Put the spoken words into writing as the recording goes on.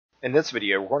In this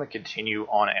video, we're going to continue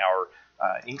on our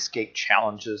Inkscape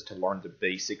challenges to learn the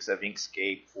basics of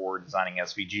Inkscape for designing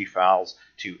SVG files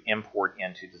to import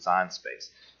into Design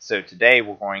Space. So today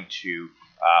we're going to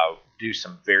do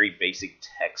some very basic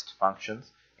text functions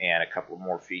and a couple of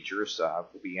more features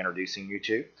we'll be introducing you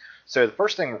to. So the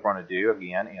first thing we're going to do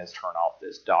again is turn off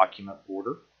this document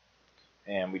border,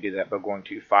 and we do that by going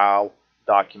to File,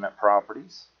 Document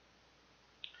Properties,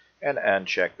 and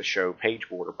uncheck the Show Page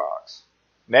Border box.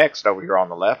 Next, over here on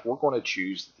the left, we're going to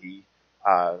choose the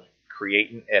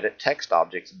Create and Edit Text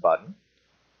Objects button,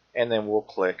 and then we'll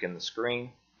click in the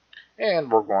screen,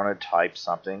 and we're going to type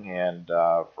something. And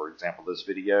for example, this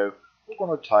video, we're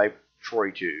going to type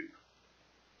TroyTube.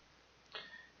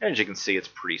 As you can see, it's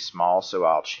pretty small, so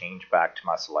I'll change back to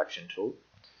my selection tool,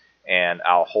 and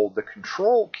I'll hold the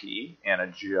Control key and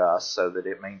adjust so that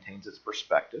it maintains its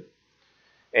perspective.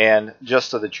 And just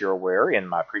so that you're aware, in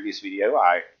my previous video,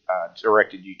 I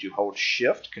directed you to hold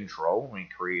Shift Control when we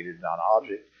created an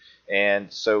object.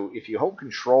 And so if you hold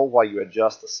Control while you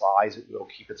adjust the size, it will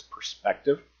keep its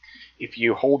perspective. If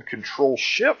you hold Control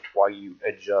Shift while you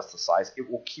adjust the size, it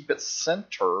will keep its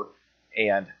center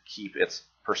and keep its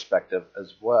perspective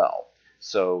as well.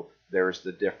 So there's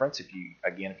the difference. If you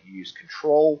use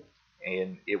Control,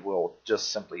 and it will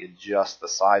just simply adjust the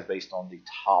size based on the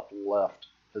top left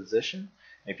position.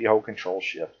 If you hold Control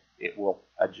Shift, it will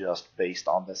adjust based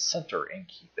on the center and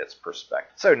keep its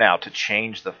perspective. So now to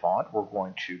change the font, we're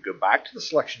going to go back to the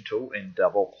selection tool and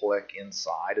double click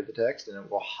inside of the text, and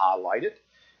it will highlight it.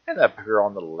 And up here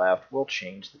on the left, we'll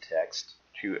change the text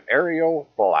to Arial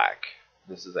Black.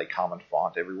 This is a common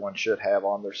font everyone should have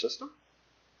on their system.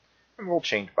 And we'll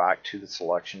change back to the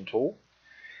selection tool.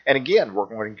 And again, we're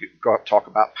going to talk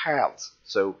about paths.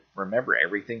 So remember,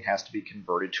 everything has to be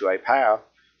converted to a path.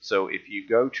 So if you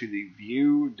go to the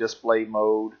View, Display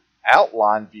Mode,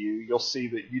 Outline View, you'll see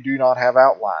that you do not have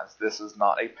outlines. This is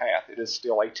not a path. It is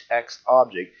still a text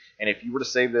object. And if you were to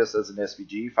save this as an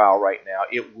SVG file right now,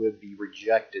 it would be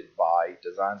rejected by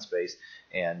Design Space,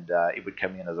 and it would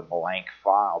come in as a blank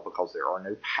file because there are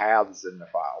no paths in the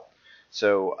file.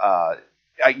 So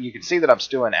you can see that I'm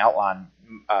still in outline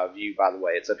view, by the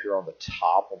way. It's up here on the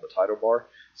top on the title bar.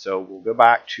 So we'll go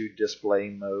back to Display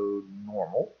Mode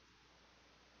Normal.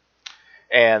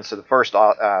 And so the first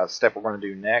step we're going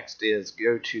to do next is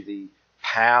go to the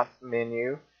Path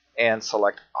menu and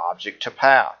select Object to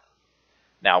Path.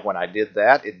 Now when I did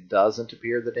that, it doesn't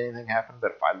appear that anything happened,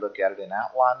 but if I look at it in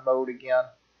outline mode again,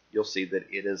 you'll see that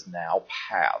it is now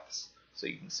paths. So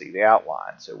you can see the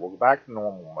outline. So we'll go back to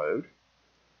normal mode.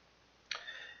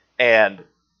 And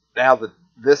now that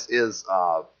this is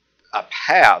a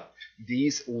path,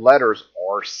 these letters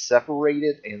are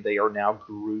separated and they are now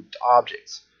grouped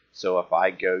objects. So if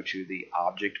I go to the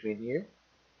Object menu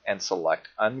and select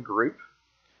Ungroup,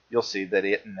 you'll see that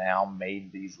it now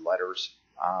made these letters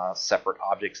separate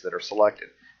objects that are selected.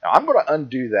 Now I'm going to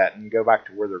undo that and go back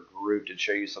to where they're grouped and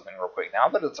show you something real quick. Now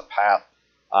that it's a path,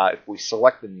 if we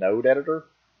select the node editor,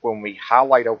 when we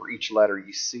highlight over each letter,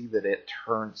 you see that it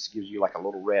gives you like a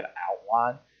little red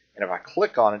outline. And if I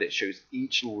click on it, it shows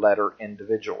each letter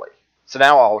individually. So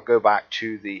now I'll go back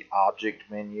to the Object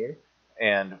menu,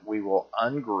 and we will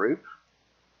ungroup,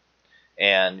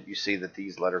 and you see that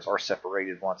these letters are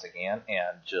separated once again.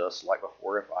 And just like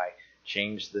before, if I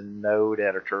change the node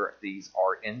editor, these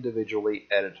are individually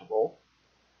editable.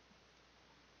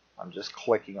 I'm just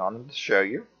clicking on them to show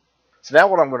you. So now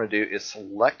what I'm going to do is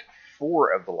select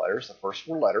 4 of the letters, the first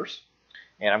 4 letters,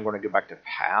 and I'm going to go back to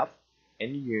Path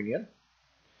and Union,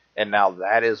 and now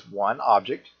that is one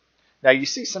object. Now you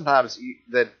see sometimes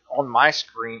that on my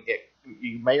screen,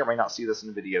 you may or may not see this in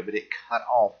the video, but it cut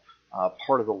off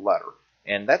part of the letter.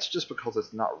 And that's just because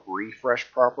it's not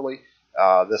refreshed properly.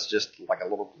 That's just like a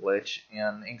little glitch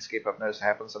in Inkscape I've noticed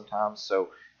happens sometimes. So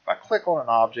if I click on an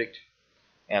object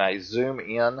and I zoom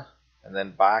in and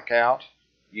then back out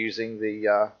using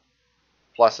the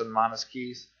plus and minus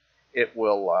keys, it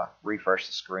will refresh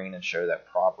the screen and show that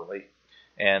properly.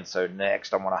 And so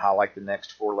next, I'm going to highlight the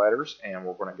next 4 letters, and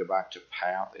we're going to go back to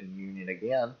Path and Union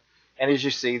again. And as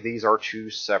you see, these are 2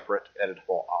 separate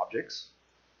editable objects.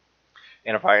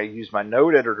 And if I use my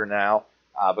node editor now,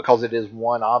 because it is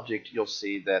one object, you'll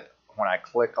see that when I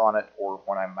click on it or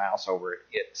when I mouse over it,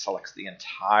 it selects the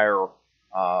entire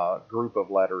group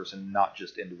of letters and not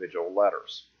just individual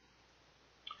letters.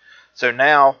 So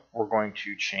now we're going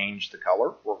to change the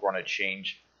color. We're going to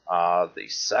change the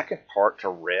second part to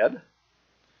red.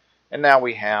 And now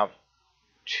we have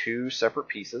 2 separate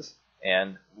pieces,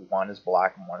 and one is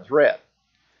black and one is red.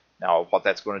 Now, what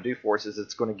that's going to do for us is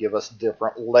it's going to give us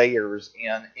different layers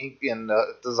in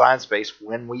Design Space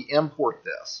when we import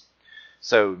this.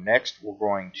 So next we're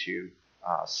going to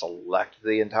select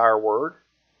the entire word,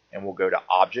 and we'll go to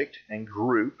Object and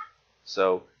Group.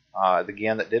 So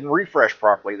again, that didn't refresh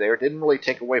properly there. It didn't really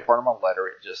take away part of my letter.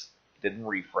 It just didn't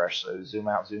refresh. So zoom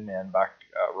out, zoom in, back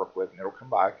real quick, and it'll come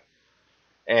back.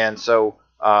 And so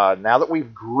now that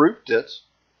we've grouped it,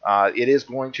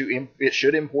 it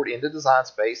should import into Design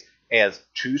Space as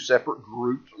two separate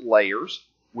grouped layers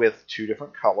with two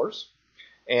different colors.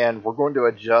 And we're going to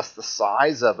adjust the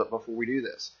size of it before we do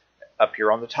this. Up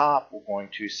here on the top, we're going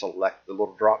to select the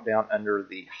little drop down under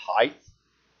the height.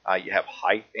 You have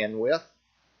height and width.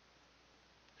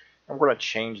 And we're going to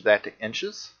change that to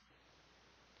inches.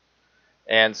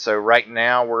 And so right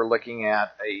now we're looking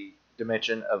at a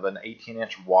dimension of an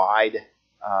 18-inch wide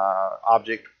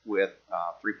object with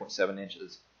 3.7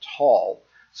 inches tall.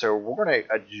 So we're going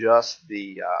to adjust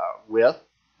the width.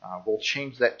 We'll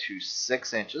change that to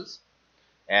 6 inches.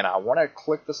 And I want to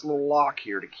click this little lock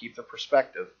here to keep the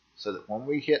perspective so that when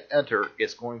we hit enter,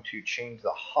 it's going to change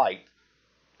the height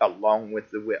along with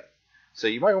the width. So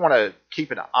you might want to keep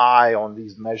an eye on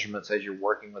these measurements as you're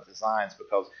working with designs,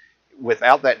 because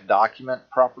without that document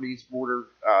properties border,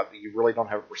 you really don't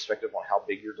have a perspective on how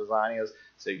big your design is.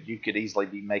 So you could easily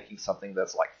be making something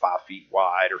that's like 5 feet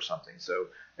wide or something. So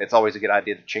it's always a good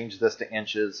idea to change this to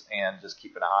inches and just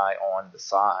keep an eye on the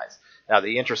size. Now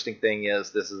the interesting thing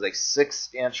is this is a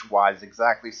 6-inch wide, it's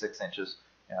exactly 6 inches.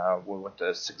 We went to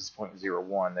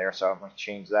 6.01 there, so I'm going to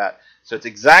change that. So it's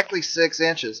exactly 6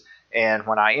 inches. And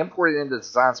when I import it into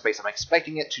Design Space, I'm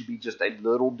expecting it to be just a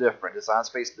little different. Design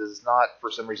Space does not, for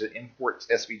some reason, import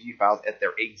SVG files at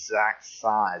their exact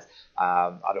size.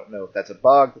 I don't know if that's a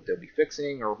bug that they'll be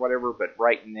fixing or whatever, but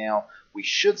right now we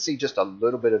should see just a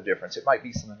little bit of difference. It might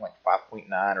be something like 5.9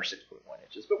 or 6.1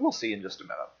 inches, but we'll see in just a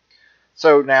minute.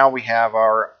 So now we have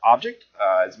our object.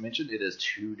 As mentioned, it is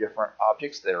two different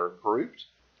objects that are grouped.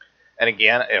 And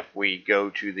again, if we go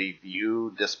to the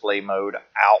View Display Mode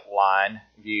Outline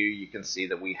view, you can see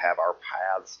that we have our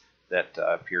paths that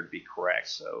appear to be correct.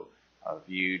 So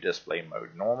View Display Mode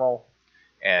Normal.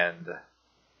 And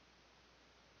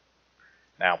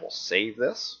now we'll save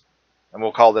this. And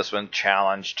we'll call this one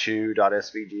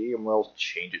challenge2.svg, and we'll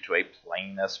change it to a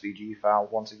plain SVG file.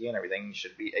 Once again, everything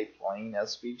should be a plain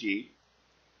SVG.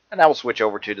 And now we'll switch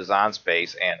over to Design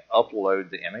Space and upload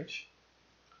the image.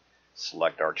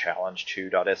 Select our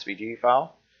challenge2.svg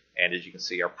file, and as you can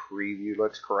see, our preview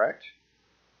looks correct.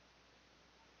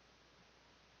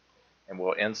 And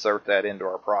we'll insert that into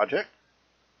our project.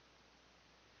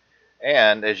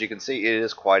 And as you can see, it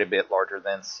is quite a bit larger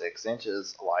than 6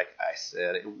 inches, like I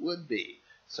said it would be.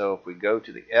 So if we go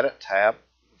to the Edit tab,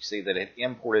 we see that it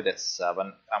imported at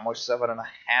almost 7.5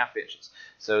 inches.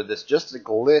 So this just a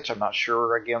glitch. I'm not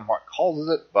sure again what causes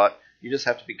it, but you just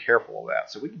have to be careful of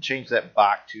that. So we can change that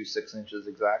back to 6 inches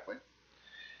exactly.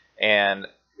 And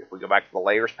if we go back to the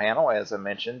layers panel, as I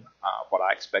mentioned, what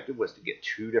I expected was to get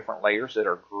two different layers that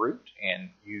are grouped, and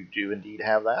you do indeed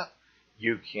have that.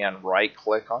 You can right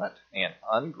click on it and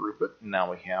ungroup it.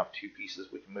 Now we have two pieces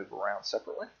we can move around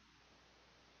separately.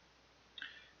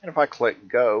 And if I click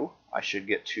go, I should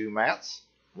get two mats,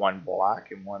 one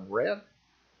black and one red.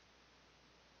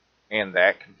 And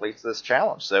that completes this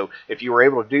challenge. So if you were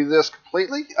able to do this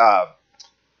completely,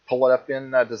 pull it up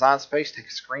in Design Space, take a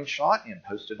screenshot, and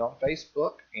post it on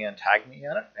Facebook, and tag me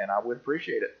in it, and I would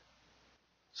appreciate it.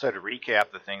 So to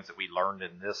recap the things that we learned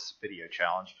in this video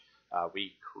challenge,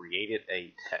 we created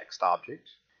a text object,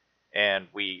 and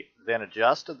we then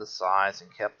adjusted the size and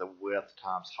kept the width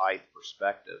times height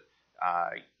perspective.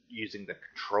 Using the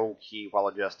Control key while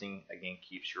adjusting, again,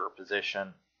 keeps your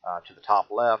position to the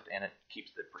top left, and it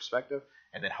keeps the perspective.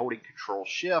 And then holding Control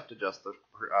Shift adjusts the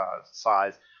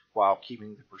size while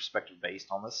keeping the perspective based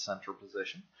on the center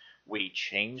position. We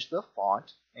changed the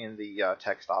font in the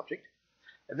text object,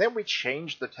 and then we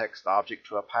changed the text object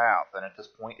to a path. And at this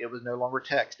point, it was no longer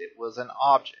text; it was an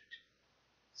object.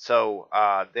 So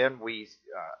then we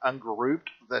ungrouped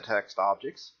the text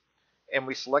objects, and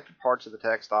we selected parts of the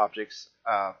text objects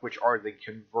which are the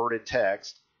converted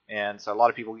text. And so a lot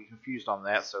of people get confused on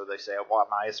that, so they say, well,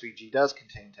 my SVG does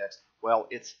contain text. Well,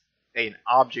 it's an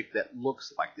object that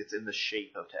looks like it's in the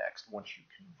shape of text once you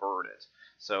convert it.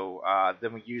 So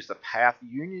then we use the path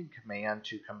union command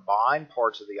to combine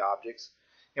parts of the objects,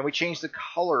 and we change the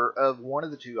color of one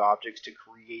of the two objects to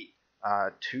create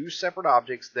two separate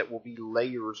objects that will be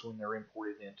layers when they're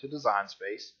imported into Design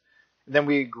Space. And then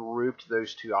we grouped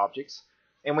those two objects,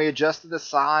 and we adjusted the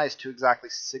size to exactly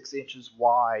 6 inches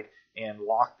wide and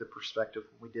locked the perspective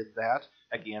when we did that.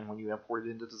 Again, when you import it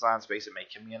into Design Space, it may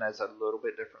come in as a little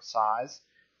bit different size.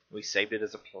 We saved it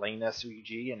as a plain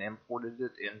SVG and imported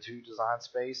it into Design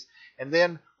Space. And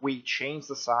then we changed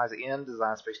the size in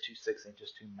Design Space to 6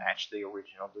 inches to match the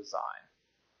original design.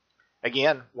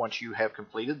 Again, once you have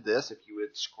completed this, if you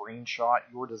would screenshot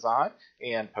your design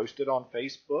and post it on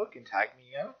Facebook and tag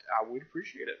me out, I would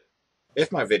appreciate it. If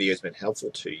my video has been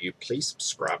helpful to you, please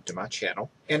subscribe to my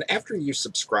channel. And after you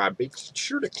subscribe, be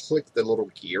sure to click the little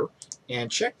gear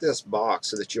and check this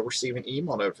box so that you'll receive an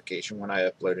email notification when I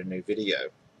upload a new video.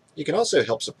 You can also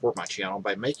help support my channel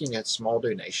by making a small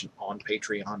donation on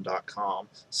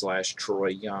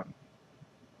patreon.com/TroyYoung.